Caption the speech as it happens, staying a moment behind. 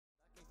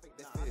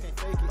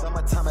By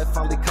my time had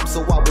finally come,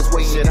 so I was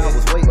waiting. Shit, I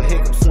was waiting. But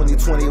here comes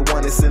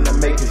 2021, it's in the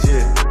making.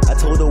 Yeah, I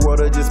told the world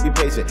to just be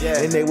patient,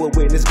 yeah, and they will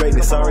witness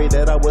greatness. Sorry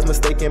that I was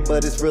mistaken,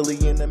 but it's really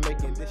in the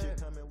making. This shit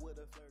coming with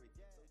a fairy.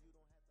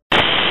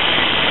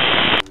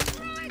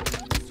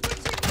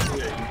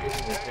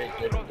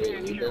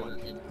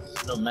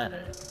 It don't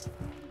matter.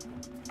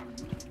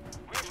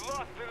 We've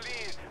lost the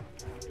lead.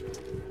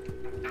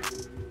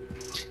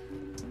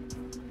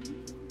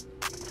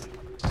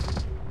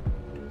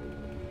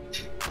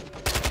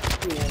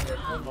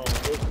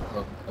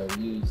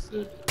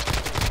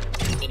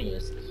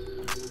 Anyways,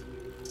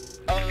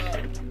 I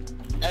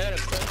had a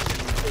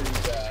question for you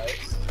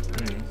guys.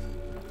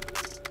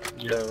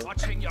 Yo,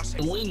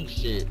 the wing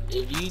shit.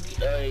 If you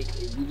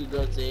could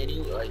go to any,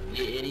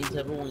 get any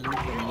type of wing from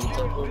any type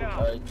of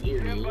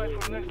area,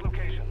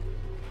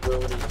 where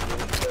would it be?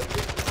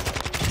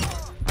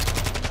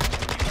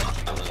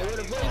 What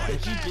a place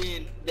that you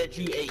been that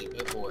you ate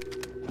before?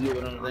 You know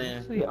what I'm saying?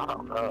 Honestly, I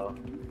don't know.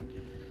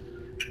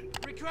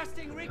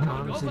 Requesting I recon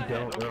honestly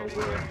overhead. don't know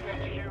where.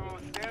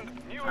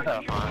 I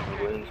gotta find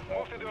the wings.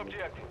 Move to the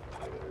objective.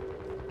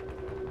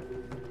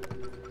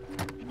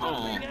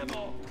 Moving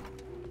ammo.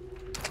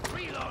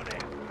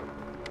 Reloading.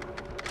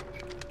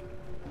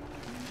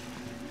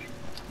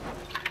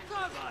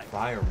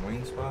 Fire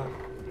wing spot.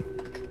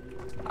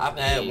 I've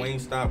had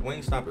Wingstop.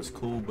 Wingstop is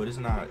cool, but it's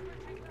not.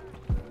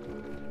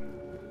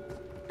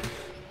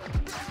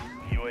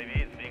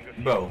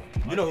 Bro,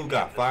 you know who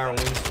got fire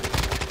wings?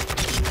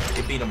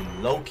 It be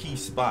them low-key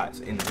spots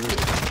in the hood.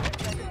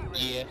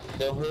 Yeah,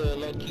 them hood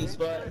low-key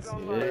spots.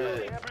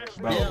 Yeah.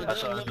 Bro,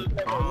 That's what I do.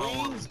 The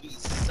wings be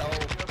so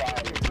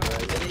fire, bro.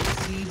 They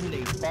season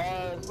they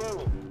fires,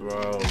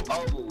 bro.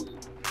 Oh.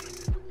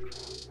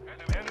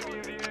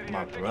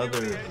 My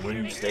brother, where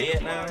he stay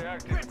at now,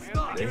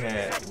 we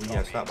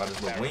had stopped by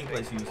this little wing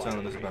place he was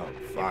telling us about.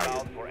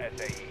 Fire.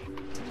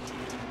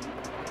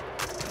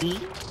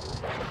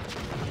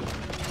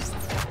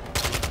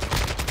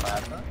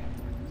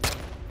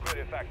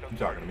 You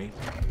talking to me?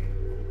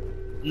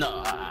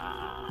 No.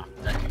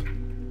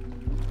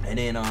 And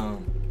then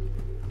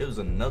it was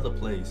another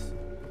place.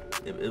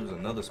 It was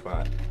another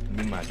spot me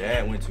and my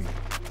dad went to.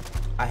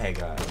 I had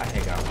got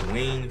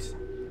wings,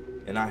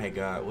 and I had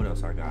got, what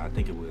else I got? I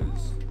think it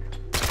was,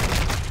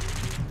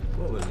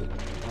 what was it?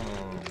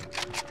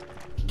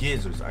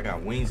 Gizzards. I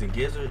got wings and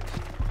gizzards.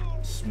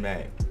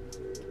 Smack.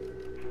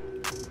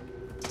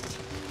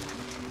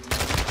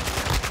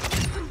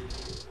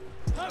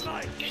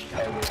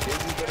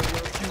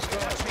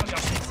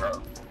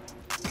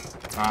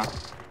 Huh?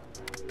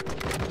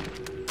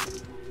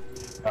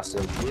 I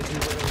said, give you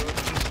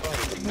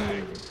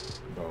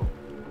Bro.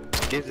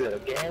 Is it a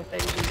gas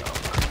station?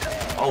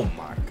 Oh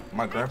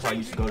my grandpa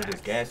used to go to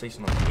this gas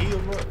station on the hill,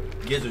 bro.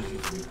 Gizzards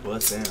used to be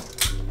bust down.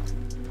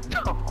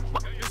 Oh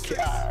my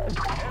god.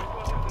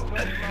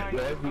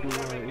 That'd be the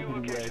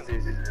one, gas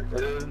station.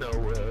 There's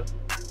nowhere.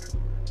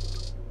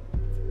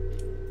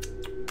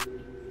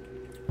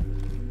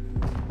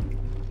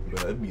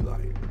 Bro, it'd be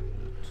like,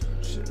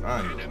 shit,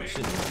 I ain't know,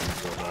 shit be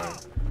so hard.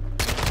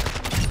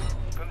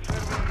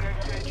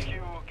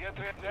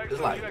 It's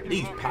like,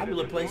 these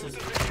popular places,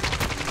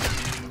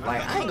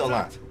 like, I ain't gonna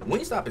lie,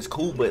 Wingstop is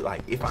cool, but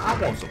like, if I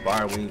want some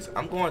fire wings,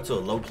 I'm going to a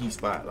low-key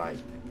spot, like,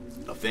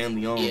 a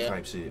family-owned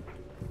type shit.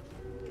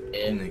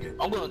 Yeah, nigga.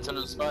 I'm going to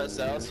the spots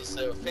that also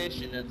sell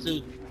fish in there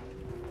too.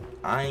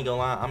 I ain't gonna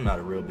lie, I'm not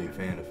a real big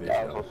fan of fish,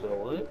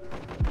 though.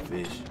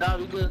 Fish. Nah,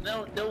 because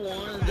they're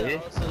ones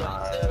that also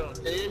sell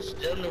fish,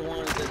 they're the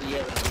ones that be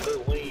having the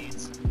good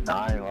wings. Nah,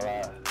 I ain't gonna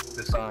lie.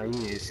 The song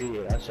you didn't see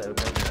it. I showed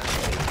them a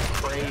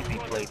crazy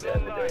plate the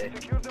other day.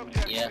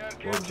 Yeah.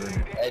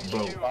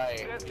 Bro,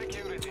 Fire.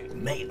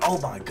 mate, oh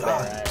my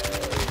god.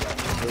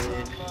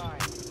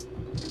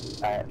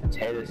 I had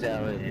potato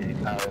salad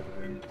and collard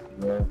greens,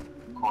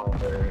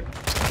 cornbread.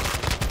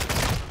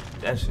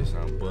 That shit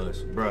sound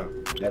bust, bro.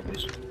 That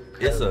bitch.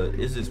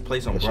 It's this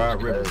place on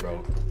Broad River,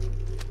 bro.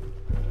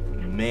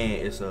 Man,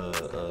 it's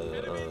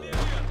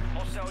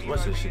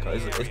what's this shit called?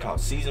 It's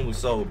called Seasoned with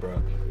Soul,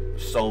 bro.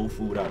 Soul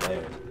food out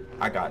there.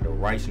 I got the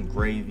rice and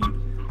gravy.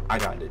 I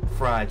got the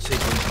fried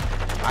chicken.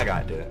 I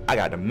got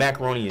the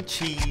macaroni and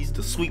cheese,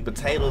 the sweet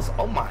potatoes.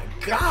 Oh my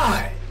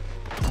god!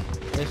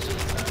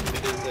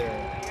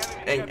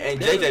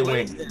 And JJ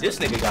went, this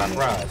nigga got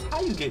fries.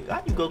 How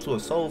you go to a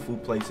soul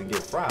food place and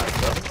get fries,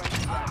 bro?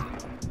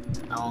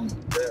 I don't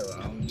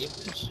get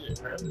this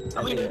shit, bro.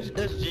 I mean, that's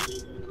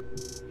just.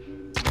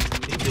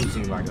 He do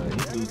seem like a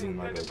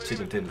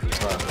chicken tenders and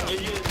fries.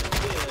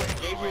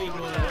 Gabriel is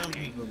one of them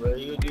people, bro.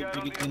 He'll do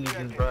chicken tenders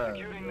and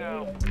fries.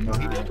 No,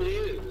 he definitely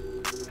is.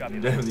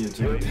 Definitely a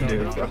chicken tender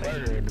and fries.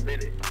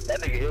 That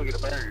nigga, he'll get a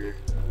burger.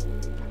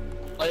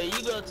 Like,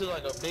 you go to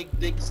like a big,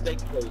 thick steak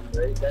place,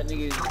 right? That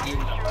nigga is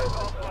getting a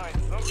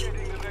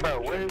burger. Bro,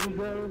 where did we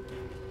go?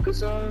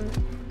 Kastov?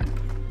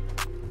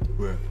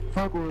 Where?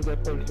 Fuck, was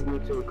that place we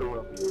went to in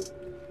Columbia?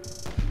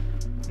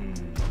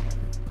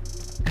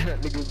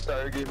 Niggas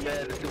started getting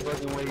mad at the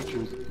fucking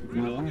waitress.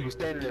 We was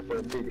standing there for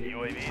a minute.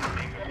 UAV is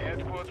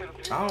headquarters.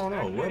 I don't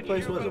know. What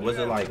place was it? Was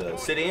it like a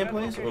sit-in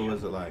place or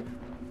was it like?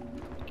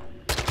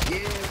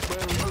 Yeah, bro,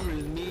 remember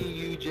it's me,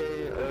 you,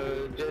 Jay,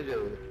 JJ.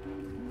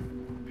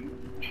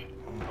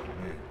 Oh,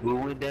 man. We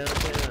went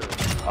downtown.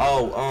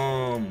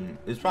 Oh,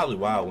 it's probably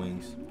Wild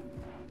Wings.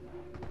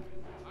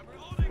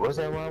 Was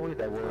that Wild Wings?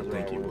 That was I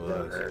think Wild it Wings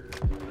down was. there.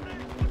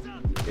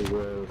 It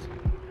was.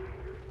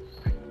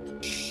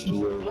 We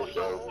was at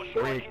the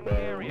break,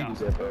 bro. We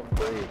was at the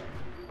break.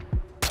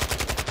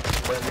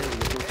 But then we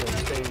was on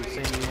stage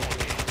singing.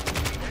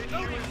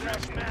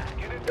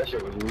 That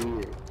shit was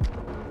weird.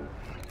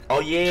 Oh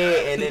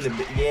yeah, and then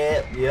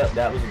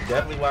that was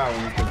definitely Wild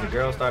Wings because the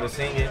girl started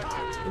singing.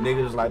 The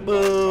nigga was like,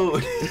 boo.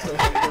 It was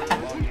like,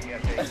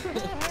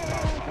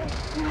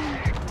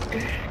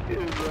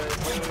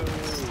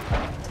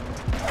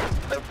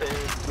 that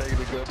parents nigga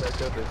to go back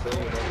up and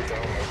sing every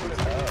song.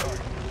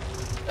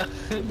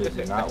 Bitch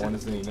did not want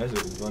to sing. That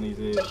shit was funny as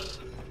hell.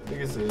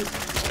 Nigga said,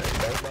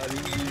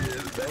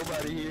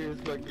 Nobody here is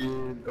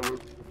fucking.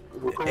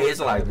 it's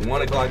like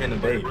 1 o'clock in the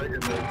day. Enemy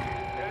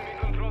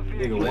control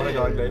Nigga, 1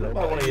 o'clock in the day.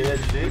 Nobody want to hear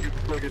that shit.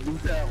 Fucking new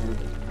town.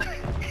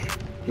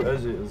 That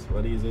shit was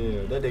funny as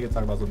hell. That nigga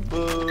talking about some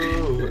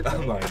boo.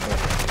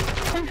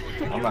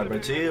 I'm like, bro,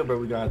 chill, bro.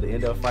 We gonna have to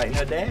end up fighting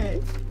her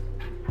dad.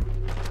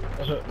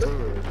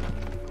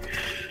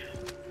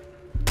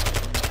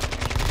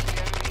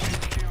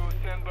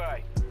 stand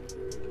by.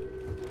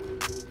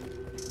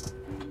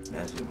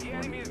 That shit was The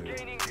enemy funny is as hell.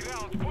 gaining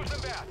ground. Push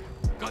them back.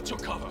 Got your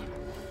cover.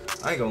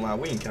 I ain't gonna lie,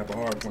 we ain't cap a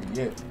hard point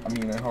yet. I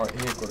mean, that hard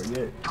headquarter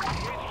yet.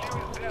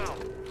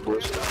 HQ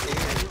is down.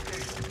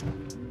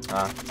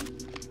 Huh?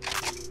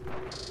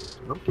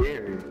 I'm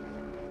scared.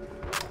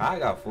 I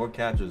got 4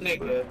 captures, Nigga.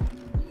 but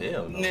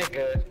hell no.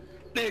 Nigga.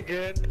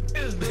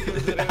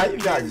 How you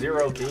got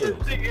 0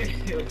 kills?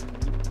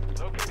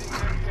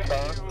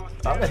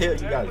 How the hell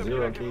you got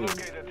 0 kills?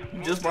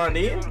 You just spawned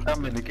in?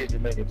 I'm in the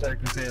kitchen making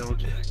turkey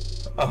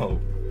sandwiches. Oh.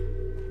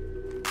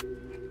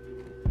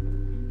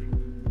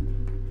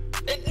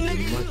 Nigga,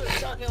 you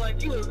was talking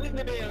like you was in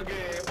the damn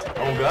game.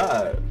 Oh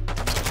God.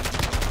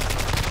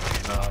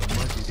 Nah, the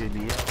monkeys hit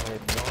me out.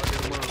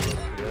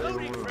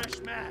 Loading fresh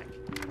mag.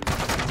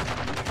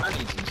 I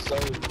need some soul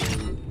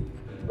food.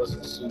 Or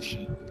some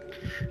sushi.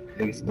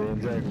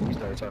 Exactly. We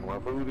started talking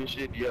about food and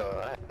shit. Yeah,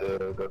 I had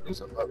to go do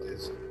something about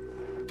this.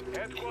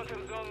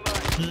 Headquarters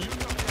online.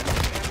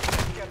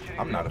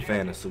 I'm not a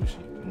fan of sushi.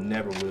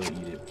 Never will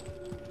eat it.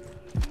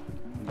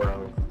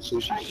 Bro,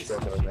 sushi is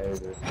fucking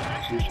amazing.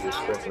 Sushi is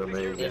fucking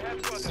amazing.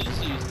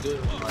 Sushi is good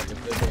for like a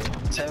good day.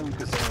 Tell me,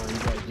 cause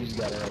you just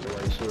gotta have the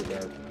right shit, bro.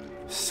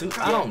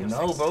 I don't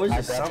know, bro. It's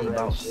just I got something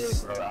the right about shit,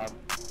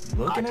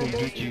 bro. looking I at can it.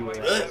 get you a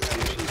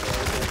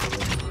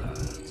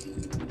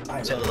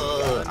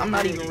I'm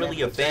not even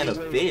really a fan of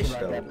fish,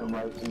 though.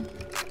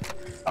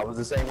 I was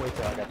the same way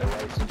till I got the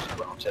right sushi,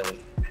 bro. I'm telling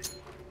you.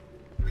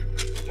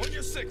 On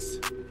your 6.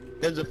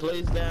 There's a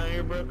place down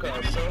here, bro,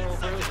 called Soul,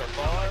 bro. It's a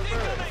bar, bro.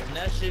 And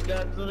that shit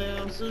got some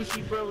damn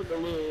sushi, bro, with the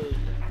little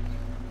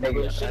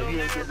Nigga, shit on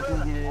there,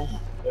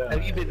 bro.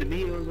 have you been to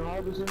Meals and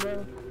Harbison,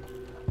 bro?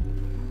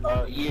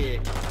 Yeah.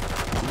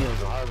 Meals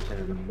and Harbison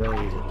is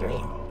amazing,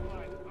 bro.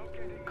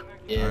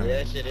 Yeah,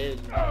 that shit is.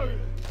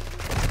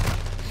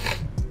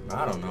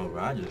 I don't know,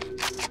 bro. I just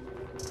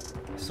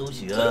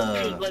sushi.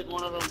 Sushi is like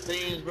one of them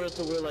things, bro,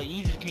 to where like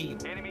you just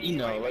can't,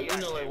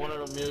 like one of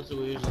them meals to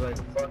where you're just like,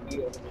 fuck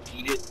you, I'm gonna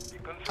eat it.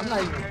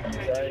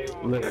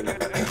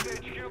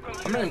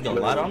 I'm not even gonna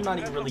lie, though. I'm not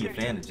even really a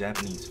fan of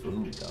Japanese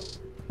food, though.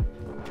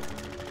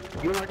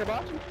 You don't like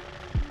hibachi?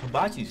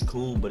 Hibachi's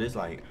cool, but it's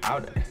like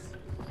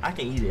I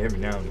can eat it every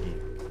now and again.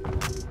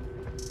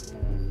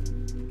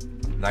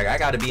 Like I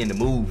gotta be in the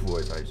mood for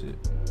it, type shit.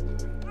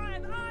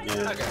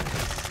 Yeah. Okay.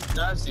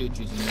 No, I see what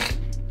you're saying.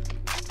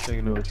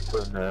 You know what you're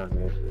putting down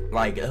there.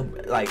 Like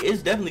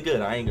it's definitely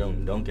good. I ain't gonna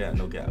no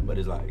cap, but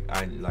it's like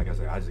I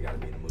said, I just gotta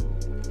be in the mood.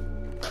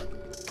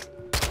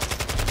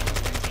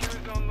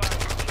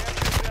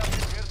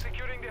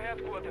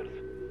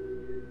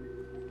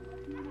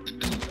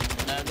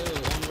 Now there's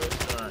one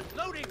restaurant.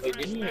 Wait,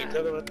 didn't you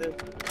talk about this?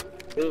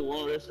 There's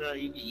one restaurant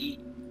you can eat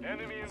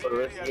for the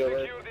rest of your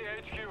life.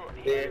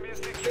 Yeah,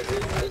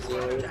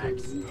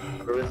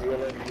 for the rest of your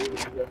life.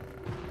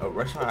 A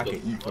restaurant I can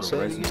eat for the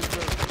rest of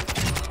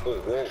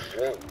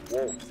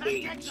Whoa. Hey,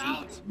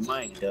 jeez,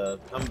 Mike,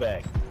 come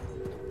back.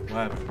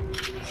 what happened?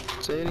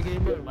 Say it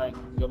again, bro.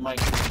 Your mic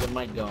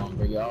gone,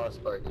 bro. Your all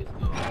spark is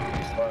gone.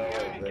 It's far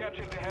away, bro.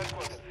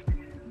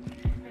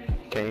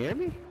 Can you hear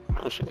me?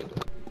 Oh shit.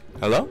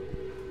 Hello?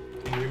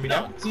 Can you hear me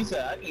No, now?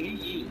 Tisa, I can hear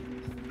you.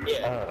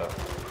 Yeah.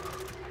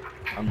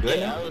 I'm good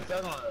Yeah, now? I was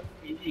talking about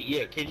KG.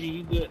 Yeah, KG,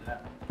 you good now.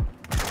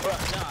 Bro, no,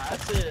 I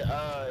said,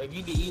 if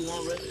you could eat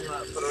one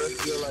restaurant for the rest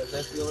of your life,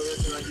 that's the only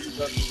restaurant you can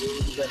go to.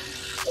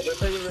 Like, I'll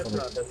tell you a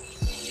restaurant.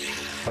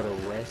 For the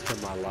rest of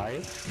my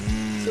life?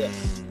 Yeah.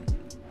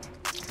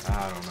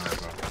 I don't know,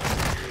 bro.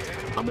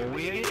 I'm gonna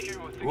win it.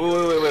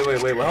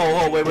 Wait,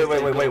 hold,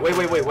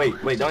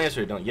 wait, don't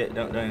answer it, don't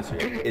answer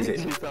it.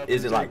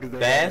 Is it like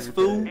fast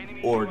food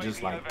or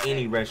just like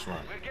any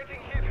restaurant?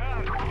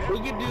 We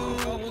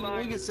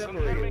can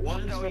separate it.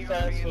 One is for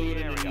fast food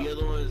and the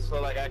other one is for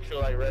like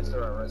actual like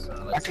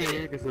restaurant. Like, I can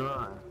hear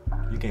Kastov.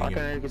 You can't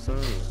hear hear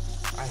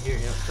Kastov. I hear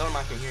him. Tell him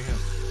I can hear him.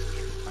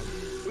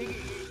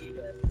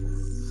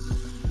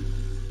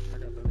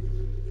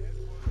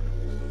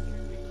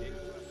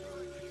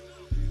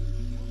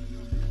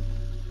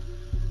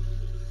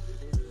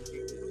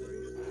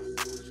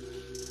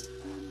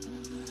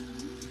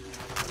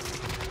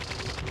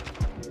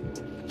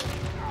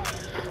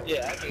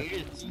 Yeah, I can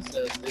hear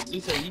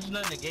T-Cell. He's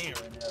not in the game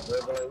right now, bro.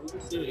 But like, we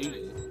can still hear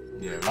you.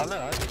 Yeah, I know,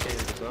 I just can't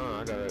hear Kastov.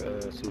 I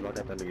gotta see if I got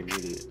that nigga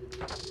muted.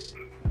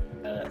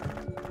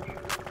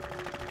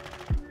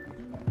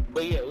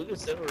 But yeah, we can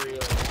separate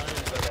it. One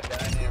is like a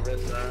dine-in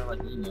restaurant,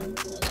 like, you know,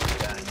 like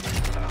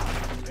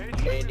dine-in.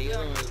 And the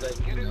other one is like,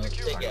 you know,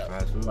 takeout.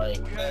 fast food.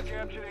 Like,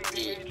 Capturing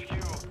the HQ.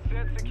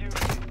 Set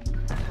security.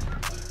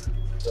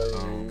 so,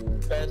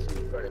 fast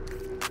food first.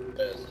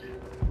 Fast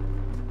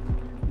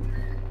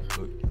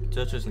food.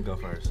 Tell Tristan go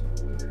first.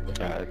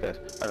 Alright,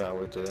 I gotta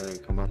wait till they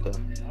come out there.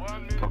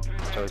 1 minute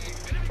Choice.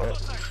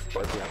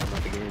 Fuck yeah, I'm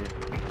out the game.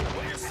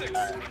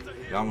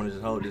 Y'all wanna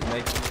just hold this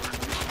next?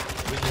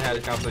 We can have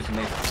this conversation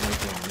next one.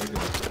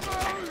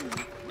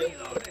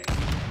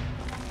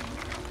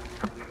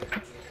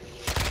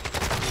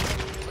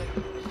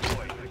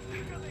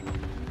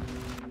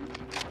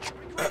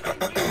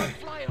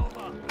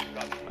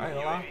 I ain't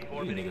gonna lie,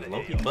 you niggas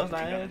low-key bust our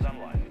ass.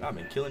 I've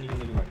been killing these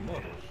niggas like a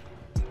motherfucker.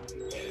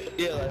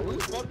 Yeah, like, we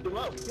fucked them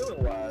up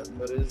killing-wise,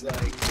 but it's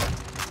like,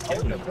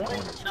 hold the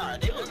point. Nah,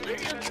 they was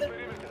literally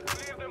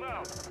clear them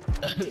out.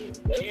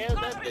 they had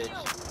that bitch.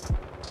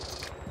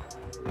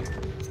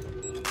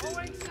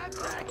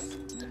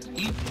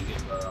 You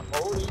niggas are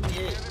holding it.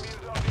 Enemy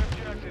is on the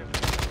objective.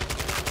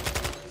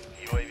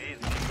 UAV is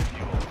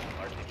fuel.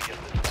 RTB at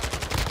this time.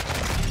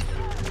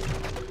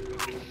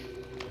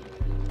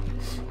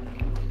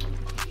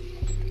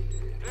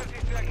 30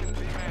 seconds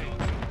remain.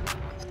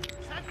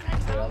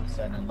 So I'm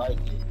sounding like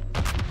it.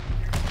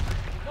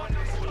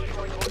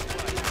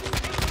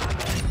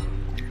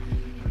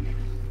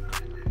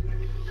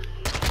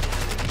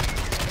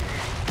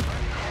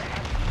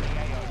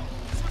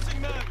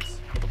 Switching mags.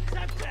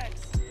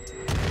 Tactics.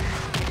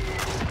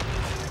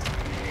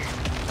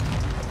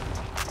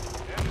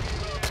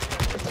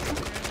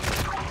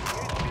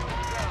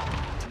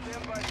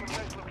 Stand by for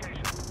next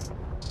location.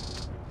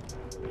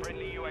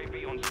 Friendly UAV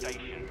on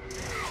station.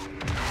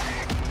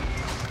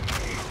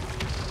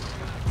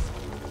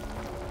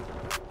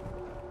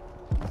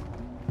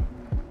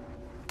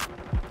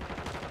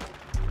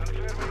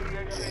 Confirming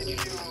next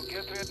HQ.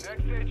 Get to it.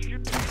 Next HQ.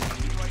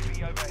 UAV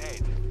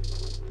overhead.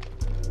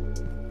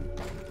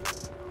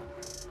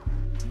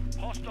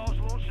 Hostiles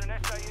launched an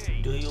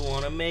SAE. Do you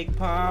wanna make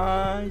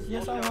pies?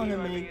 Yes, I wanna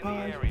make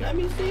pies. Let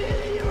me see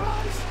it in your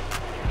eyes.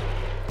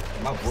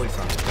 My voice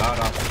sounds god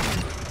awful.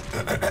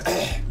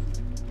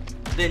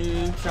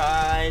 Then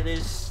try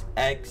this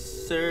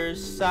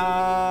exercise.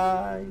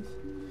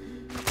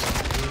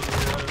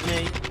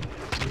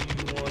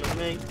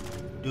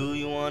 Do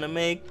you wanna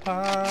make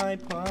pie?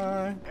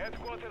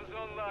 Headquarters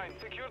online.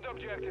 Secure the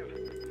objective.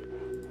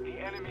 The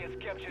enemy is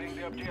capturing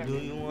the objective. Do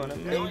you wanna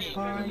Don't make even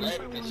pie?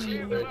 let this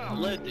shit, bro.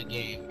 Let the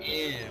game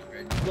in, bro.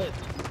 Let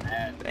this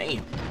happen.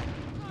 Damn.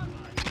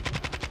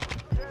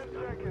 10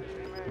 seconds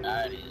remain.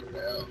 Alrighty,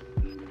 bro.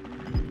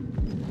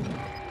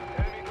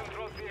 Enemy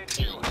controls the HQ.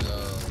 Here we go.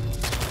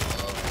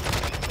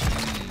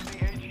 The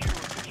HQ.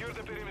 Secure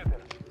the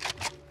perimeter.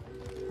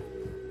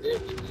 There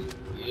we go.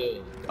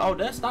 Yeah. Oh,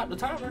 that stopped the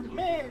timer?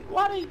 Man,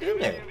 why did he do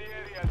that? In the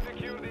area.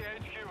 Secure the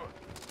HQ.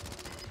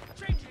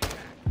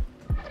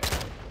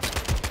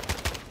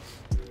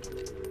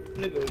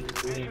 Nigga was just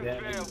doing Mission that.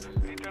 failed.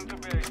 Return to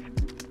base.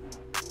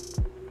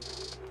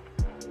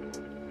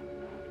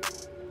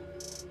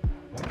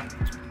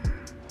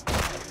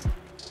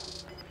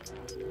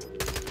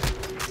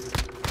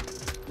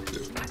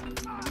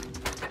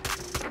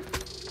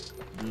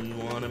 Do you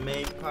wanna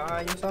make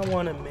pie? Yes, I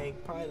wanna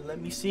make pie.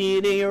 Let me see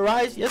it in your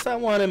eyes. Yes, I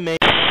wanna make.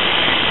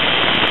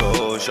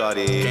 Oh,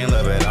 shawty, can't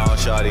love it on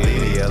shawty.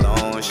 Leave me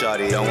alone,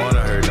 shawty. Don't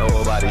wanna hurt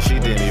nobody. She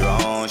did me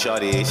wrong,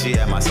 shawty. She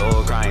had my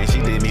soul crying. She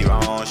did me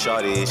wrong,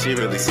 shawty. She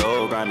really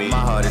so grimy. My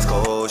heart is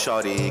cold,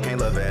 shawty. Can't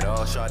love it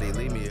all, shawty.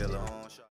 Leave me alone.